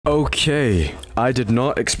Okay, I did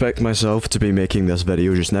not expect myself to be making this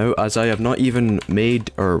video just now, as I have not even made,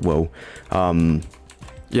 yeah,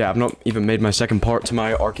 I've not even made my second part to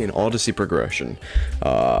my Arcane Odyssey progression.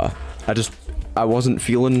 I wasn't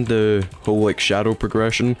feeling the whole, like, shadow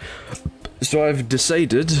progression, so I've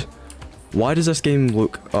decided, why does this game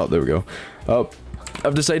look, oh, there we go,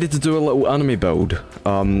 I've decided to do a little anime build.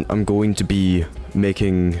 I'm going to be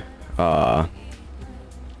making,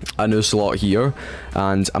 a new slot here,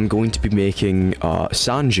 and I'm going to be making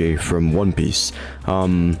Sanji from One Piece.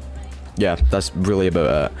 Yeah, that's really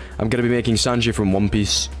about it. I'm going to be making Sanji from One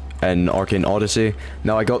Piece in Arcane Odyssey.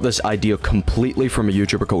 Now, I got this idea completely from a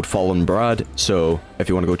YouTuber called Fallen Brad, so if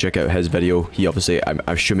you want to go check out his video, he obviously, I'm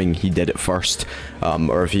assuming he did it first,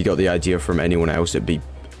 or if he got the idea from anyone else, it'd be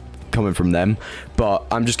coming from them. But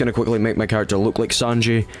I'm just going to quickly make my character look like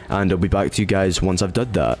Sanji, and I'll be back to you guys once I've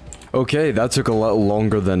done that. Okay, that took a little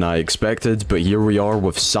longer than I expected, but here we are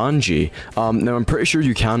with Sanji. Now I'm pretty sure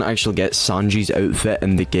you can actually get Sanji's outfit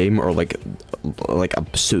in the game, or like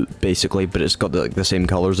a suit basically, but it's got the same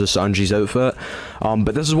colors as Sanji's outfit.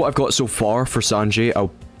 But this is what I've got so far for Sanji.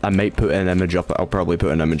 I might put an image up. I'll probably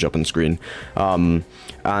put an image up on screen. And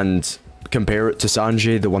compare it to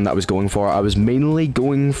Sanji, the one that I was going for. I was mainly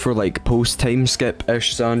going for like post-time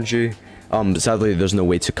skip-ish Sanji. Sadly, there's no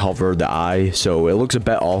way to cover the eye, so it looks a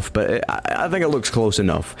bit off, but I think it looks close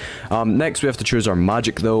enough. Next, we have to choose our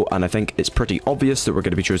magic, though, and I think it's pretty obvious that we're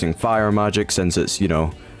going to be choosing fire magic, since it's, you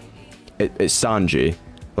know, it's Sanji.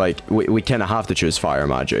 Like, we kind of have to choose fire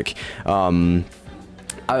magic. Now,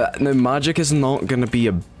 magic is not going to be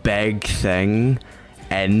a big thing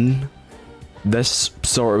in this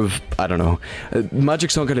sort of, I don't know,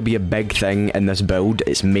 magic's not going to be a big thing in this build.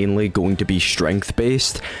 It's mainly going to be strength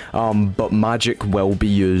based, but magic will be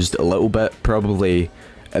used a little bit. Probably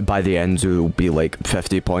by the end it will be like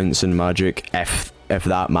 50 points in magic, if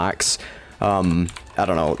that max. I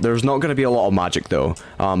don't know, there's not going to be a lot of magic though,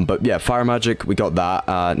 but yeah, fire magic, we got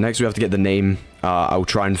that. Next we have to get the name. I'll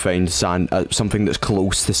try and find something that's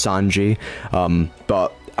close to Sanji,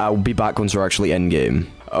 but I'll be back once we're actually in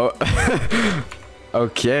game. Oh,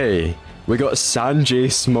 okay, we got Sanji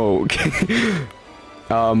Smoke.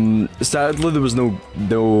 Sadly there was no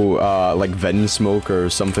like Vinsmoke or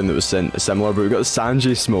something that was similar, but we got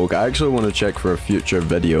Sanji Smoke. I actually want to check for a future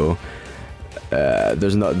video.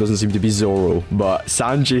 Doesn't seem to be Zoro, but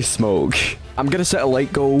Sanji Smoke. I'm gonna set a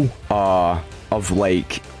like goal of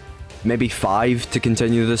like maybe 5 to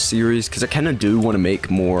continue this series, because I kind of do want to make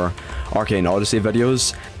more Arcane Odyssey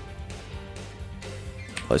videos.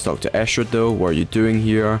 Let's talk to Estrad though. What are you doing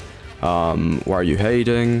here? Why are you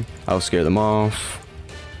hiding? I'll scare them off.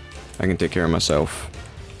 I can take care of myself.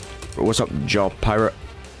 What's up, job pirate?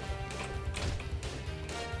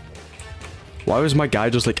 Why was my guy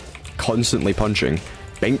just like constantly punching?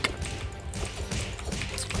 Bink.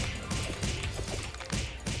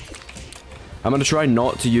 I'm gonna try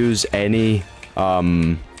not to use any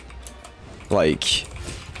like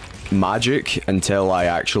magic until I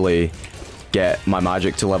actually get my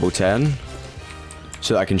magic to level 10,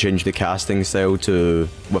 so that I can change the casting style to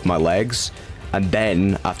with my legs, and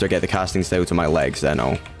then after I get the casting style to my legs, then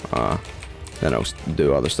I'll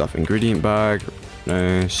do other stuff. Ingredient bag,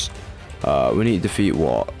 nice. We need to defeat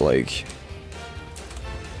what, like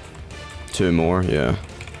 2 more? Yeah.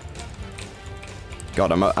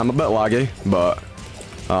 God, I'm a bit laggy, but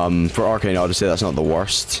for Arcane Odyssey, that's not the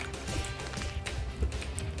worst.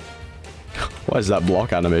 What is that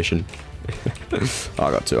block animation? Oh,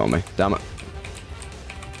 I got 2 on me. Damn it.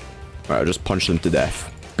 Alright, I just punched them to death.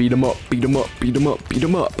 Beat him up, beat him up, beat him up, beat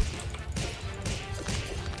him up.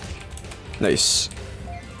 Nice.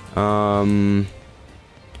 Now,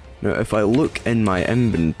 if I look in my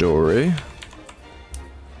inventory,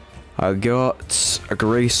 I got a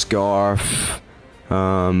grey scarf, with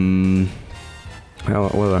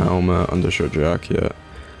a helmet, undershirt jacket.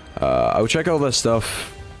 I'll check all this stuff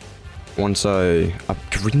once a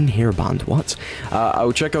green hairband, what?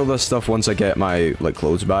 I'll check all this stuff once I get my like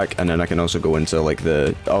clothes back, and then I can also go into like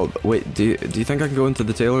the, oh wait, do you think I can go into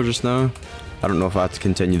the tailor just now? I don't know if I have to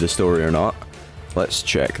continue the story or not. Let's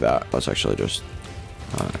check that. Let's actually just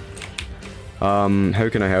how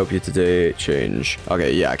can I help you today? Change.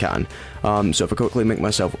 Okay, yeah, I can. So if I quickly make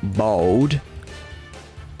myself bald,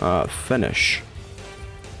 finish.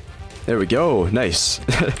 There we go, nice.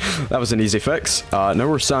 That was an easy fix. Now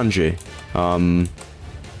we're Sanji.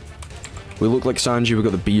 We look like Sanji, we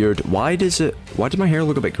got the beard. Why did my hair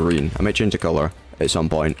look a bit green? I might change the color at some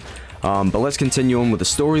point. But let's continue on with the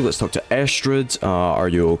story. Let's talk to Estrad. Are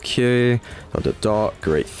you okay? ...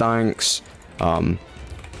 Great, thanks.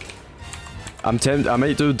 I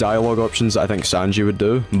might do dialogue options that I think Sanji would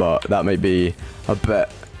do, but that might be a bit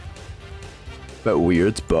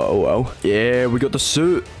weird, but oh well. Yeah, we got the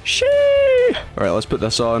suit. Shee! Alright, let's put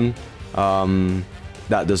this on.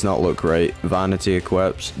 That does not look right. Vanity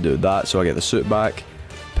equips. Do that so I get the suit back.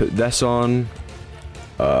 Put this on.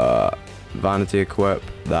 Vanity equip.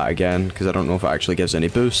 That again, because I don't know if it actually gives any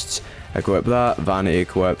boosts. Equip that. Vanity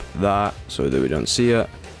equip that so that we don't see it.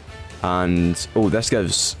 And, oh, this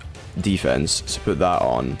gives defense, so put that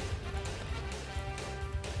on.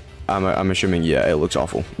 I'm assuming, yeah, it looks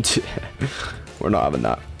awful. We're not having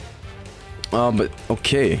that. But,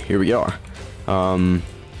 okay, here we are.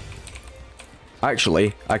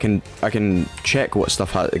 Actually, I can check what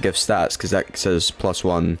stuff gives stats, because that says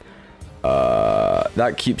 +1.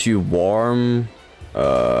 That keeps you warm.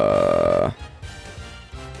 I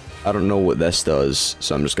don't know what this does,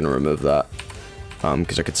 so I'm just gonna remove that.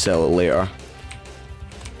 Because I could sell it later.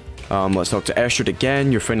 Let's talk to Estrid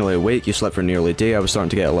again. You're finally awake. You slept for nearly a day. I was starting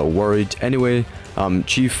to get a little worried. Anyway,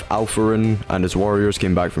 Chief Alpharin and his warriors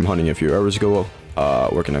came back from hunting a few hours ago.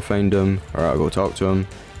 Where can I find him? Alright, I'll go talk to him.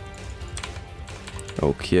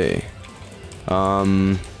 Okay.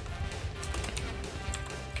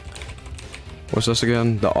 What's this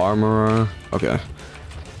again? The armorer. Okay.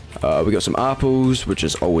 We got some apples, which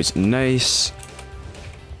is always nice.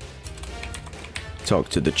 Talk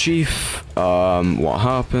to the chief. What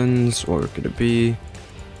happens? What could it be?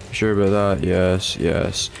 Sure about that? Yes,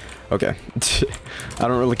 yes. Okay. I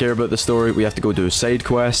don't really care about the story. We have to go do side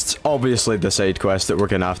quests. Obviously, the side quest that we're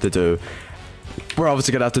gonna have to do. We're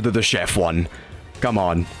obviously gonna have to do the chef one. Come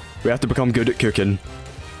on. We have to become good at cooking.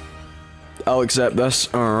 I'll accept this.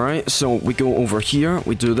 Alright, so we go over here.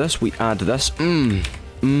 We do this. We add this. And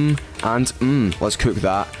let's cook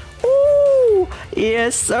that. Ooh!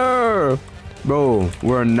 Yes, sir! Bro,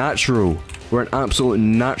 we're a natural. We're an absolute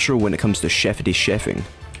natural when it comes to chefity chefing.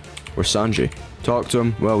 We're Sanji. Talk to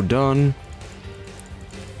him. Well done.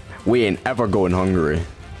 We ain't ever going hungry.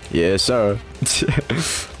 Yes, sir.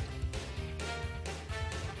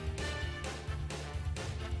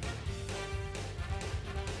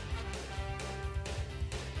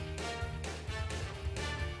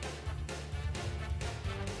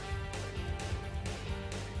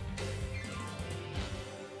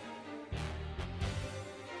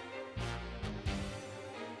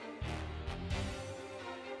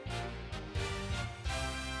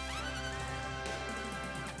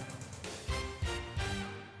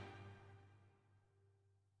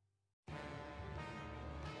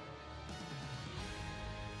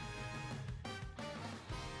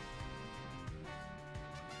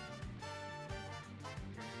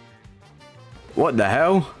 What the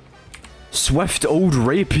hell? Swift old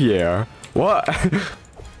rapier? What?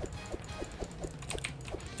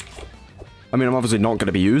 I mean, I'm obviously not going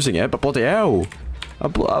to be using it, but bloody hell. A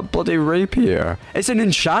bloody rapier. It's an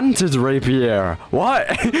enchanted rapier. What?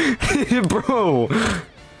 Bro.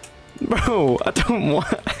 Bro, I don't want...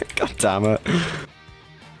 God damn it.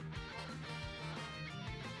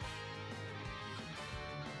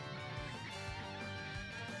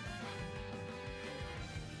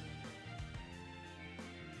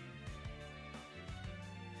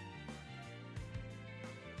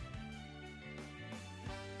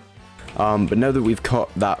 But now that we've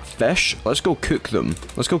caught that fish, let's go cook them.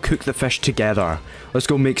 Let's go cook the fish together. Let's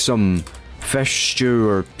go make some fish stew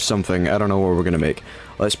or something. I don't know what we're gonna make.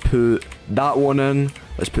 Let's put that one in.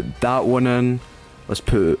 Let's put that one in. Let's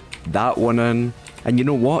put that one in. And you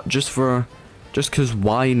know what? Just cause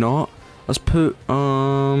why not? Let's put,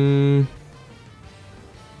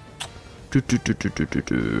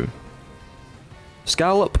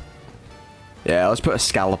 scallop. Yeah, let's put a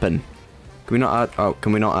scallop in. Can we not add,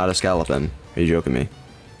 can we not add a scallop in? Are you joking me?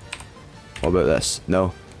 What about this?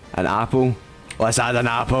 No. An apple? Let's add an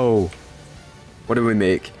apple! What do we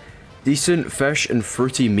make? Decent fish and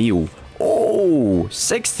fruity meal. Oh!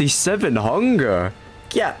 67 hunger!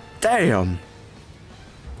 Yeah, damn!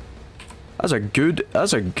 That's a good,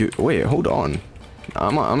 wait, hold on.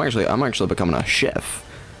 I'm actually becoming a chef.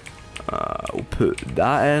 We'll put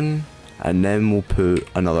that in, and then we'll put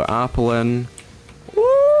another apple in.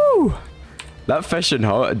 Woo! That fish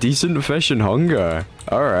and decent fish and hunger.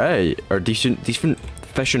 Alright. Or decent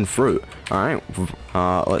fish and fruit. Alright.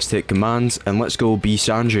 Let's take commands and let's go be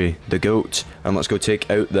Sanji, the goat. And let's go take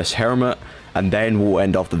out this hermit. And then we'll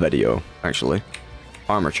end off the video, actually.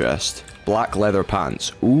 Armor chest. Black leather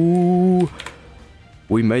pants. Ooh.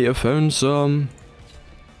 We may have found some.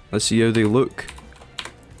 Let's see how they look.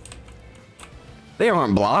 They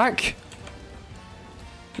aren't black.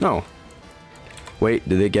 No. Wait,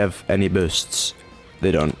 do they give any boosts?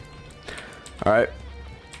 They don't. Alright.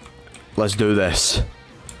 Let's do this.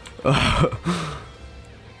 Let's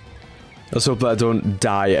hope that I don't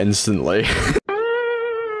die instantly.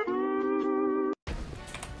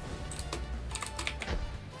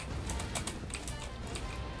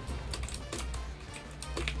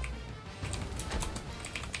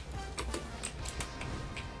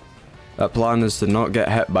 That plan is to not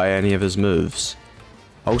get hit by any of his moves.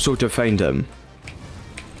 Also to find him.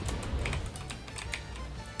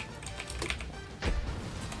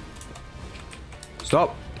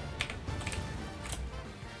 Stop.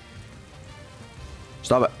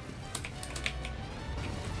 Stop it.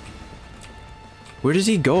 Where does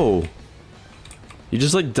he go? He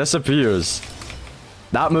just like disappears.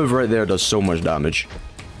 That move right there does so much damage.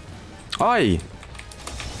 Aye.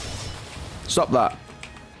 Stop that.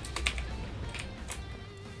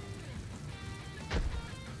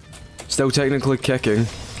 Still technically kicking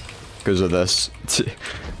because of this.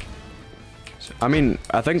 I mean,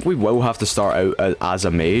 I think we will have to start out as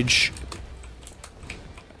a mage,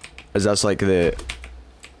 as that's like the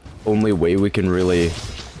only way we can really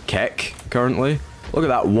kick currently. Look at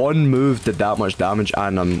that, one move did that much damage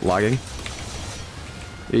and I'm lagging.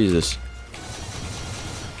 Jesus.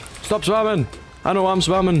 Stop spamming! I know I'm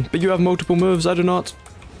spamming, but you have multiple moves, I do not.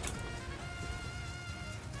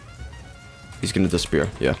 He's gonna disappear,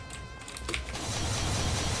 yeah.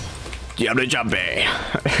 Jumpy jumpy!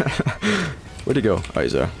 Where'd he go? Oh,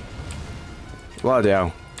 he's there. Bloody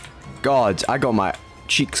hell. God, I got my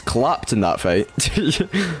cheeks clapped in that fight.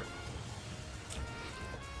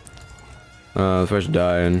 The first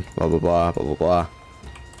dying, blah blah blah, blah blah blah.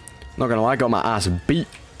 Not gonna lie, I got my ass beat.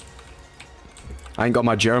 I ain't got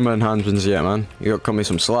my German enhancements yet, man. You gotta cut me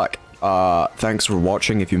some slack. Thanks for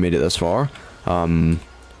watching if you made it this far.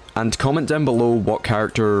 And comment down below what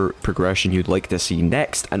character progression you'd like to see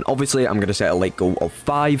next. And obviously, I'm going to set a like goal of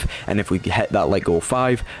 5. And if we hit that like goal of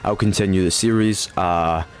 5, I'll continue the series.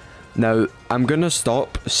 Now, I'm going to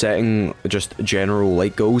stop setting just general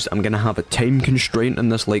like goals. I'm going to have a time constraint in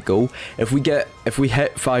this like goal. If we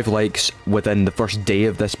hit 5 likes within the first day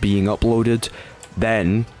of this being uploaded,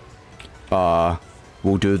 then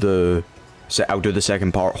we'll do I'll do the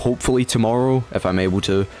second part hopefully tomorrow if I'm able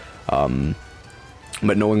to.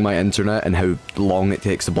 But knowing my internet and how long it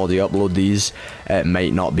takes to bloody upload these, it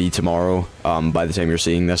might not be tomorrow, by the time you're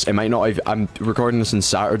seeing this. It might not I'm recording this on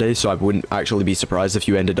Saturday, so I wouldn't actually be surprised if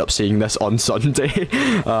you ended up seeing this on Sunday.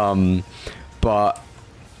 But,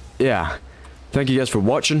 yeah. Thank you guys for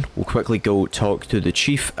watching. We'll quickly go talk to the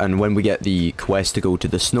chief, and when we get the quest to go to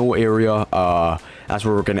the snow area, that's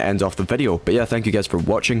where we're going to end off the video. But yeah, thank you guys for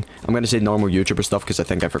watching. I'm going to say normal YouTuber stuff, because I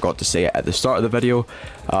think I forgot to say it at the start of the video.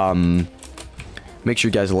 Make sure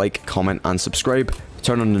you guys like, comment, and subscribe.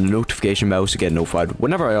 Turn on the notification bell to get notified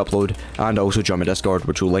whenever I upload, and also join my Discord,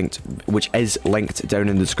 which is linked down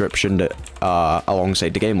in the description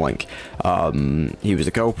alongside the game link. He was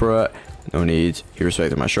the culprit. No need. He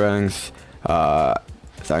respected my strength.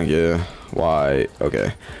 Thank you. Why?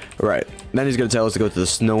 Okay. Right. Then he's gonna tell us to go to the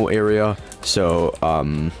snow area. So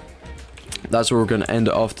that's where we're gonna end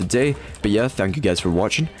it off today. But yeah, thank you guys for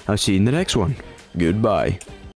watching. I'll see you in the next one. Goodbye.